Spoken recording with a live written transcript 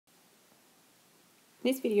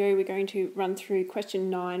In this video, we're going to run through question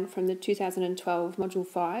 9 from the 2012 Module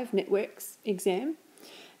 5 Networks exam.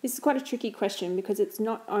 This is quite a tricky question because it's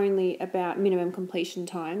not only about minimum completion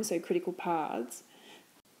time, so critical paths,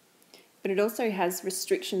 but it also has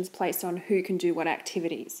restrictions placed on who can do what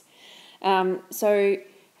activities. So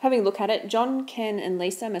having a look at it, John, Ken and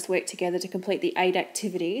Lisa must work together to complete the 8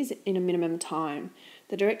 activities in a minimum time.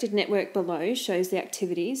 The directed network below shows the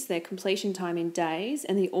activities, their completion time in days,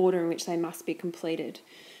 and the order in which they must be completed.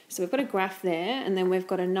 So we've got a graph there, and then we've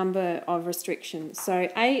got a number of restrictions. So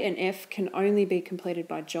A and F can only be completed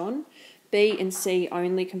by John, B and C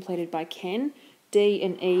only completed by Ken, D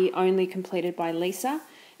and E only completed by Lisa,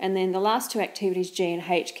 and then the last 2 activities, G and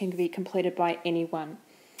H, can be completed by anyone.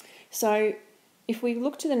 So if we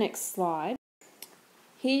look to the next slide,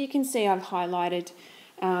 here you can see I've highlighted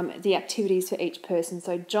the activities for each person.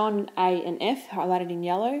 So John, A and F highlighted in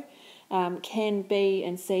yellow, Ken, B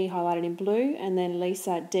and C highlighted in blue, and then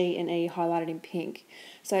Lisa, D and E highlighted in pink.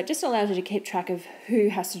 So it just allows you to keep track of who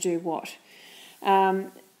has to do what.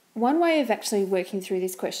 One way of actually working through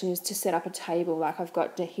this question is to set up a table like I've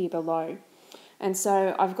got here below. And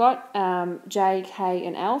so I've got J, K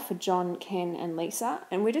and L for John, Ken and Lisa,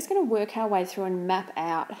 and we're just going to work our way through and map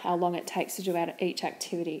out how long it takes to do out each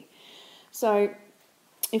activity. So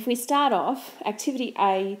if we start off, activity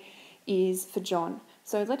A is for John.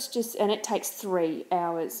 So let's just, and it takes 3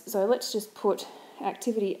 hours. So let's just put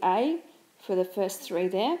activity A for the first 3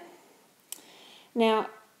 there. Now,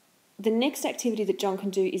 the next activity that John can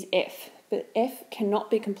do is F, but F cannot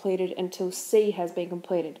be completed until C has been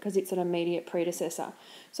completed because it's an immediate predecessor.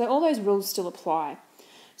 So all those rules still apply.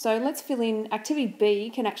 So let's fill in activity B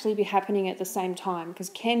can actually be happening at the same time because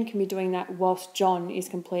Ken can be doing that whilst John is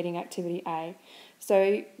completing activity A.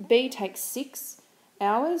 So B takes 6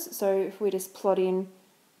 hours. So if we just plot in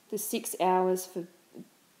the 6 hours for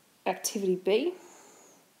activity B,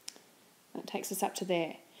 that takes us up to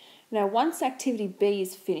there. Now, once activity B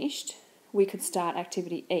is finished, we could start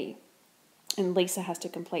activity E, and Lisa has to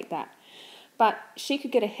complete that. But she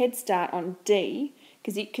could get a head start on D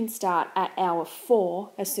because it can start at hour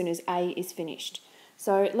 4 as soon as A is finished.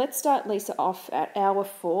 So let's start Lisa off at hour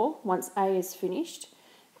 4 once A is finished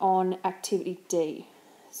on activity D.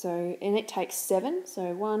 So, and it takes 7.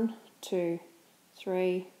 So 1, 2,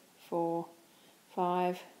 3, 4,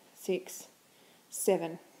 5, 6,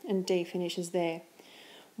 7, and D finishes there.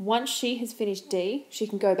 Once she has finished D, she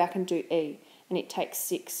can go back and do E, and it takes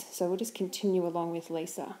 6. So we'll just continue along with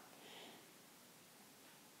Lisa.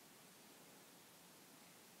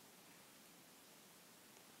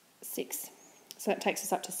 So it takes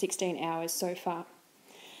us up to 16 hours so far.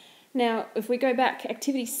 Now, if we go back,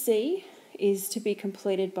 activity C is to be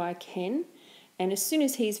completed by Ken, and as soon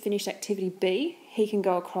as he's finished activity B, he can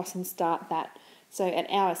go across and start that. So at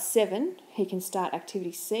hour 7, he can start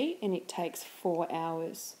activity C, and it takes 4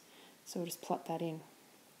 hours. So we'll just plot that in.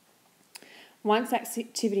 Once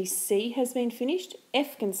activity C has been finished,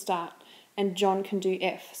 F can start, and John can do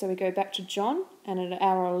F. So we go back to John, and at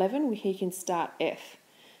hour 11, he can start F.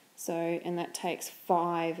 So, and that takes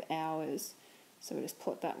 5 hours. So we'll just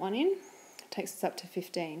plot that one in. It takes us up to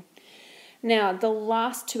 15. Now, the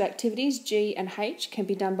last 2 activities, G and H, can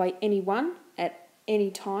be done by anyone at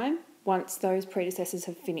any time once those predecessors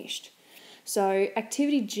have finished. So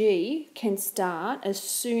activity G can start as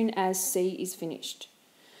soon as C is finished.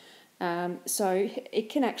 So it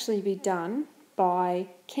can actually be done by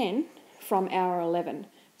Ken from hour 11.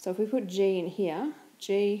 So if we put G in here,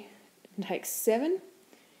 G takes 7,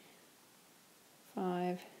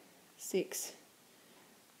 5, 6,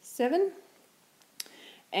 7,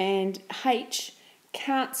 and H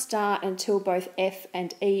can't start until both F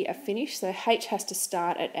and E are finished, so H has to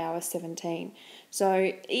start at hour 17.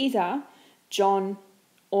 So either John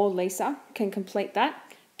or Lisa can complete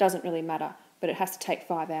that, doesn't really matter, but it has to take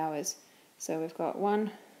 5 hours. So we've got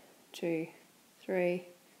 1, 2, 3,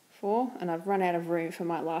 4, and I've run out of room for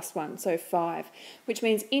my last one, so 5, which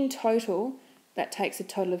means in total that takes a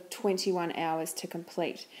total of 21 hours to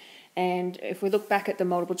complete. And if we look back at the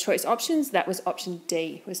multiple choice options, that was option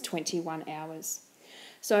D, was 21 hours.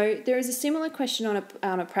 So there is a similar question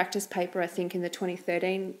on a practice paper, I think, in the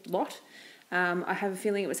 2013 lot. I have a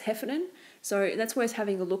feeling it was Heffernan, so that's worth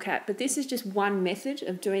having a look at. But this is just one method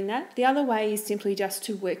of doing that. The other way is simply just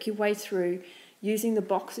to work your way through using the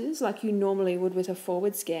boxes like you normally would with a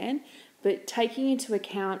forward scan, but taking into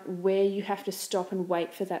account where you have to stop and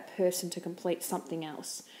wait for that person to complete something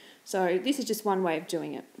else. So this is just one way of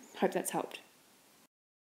doing it. Hope that's helped.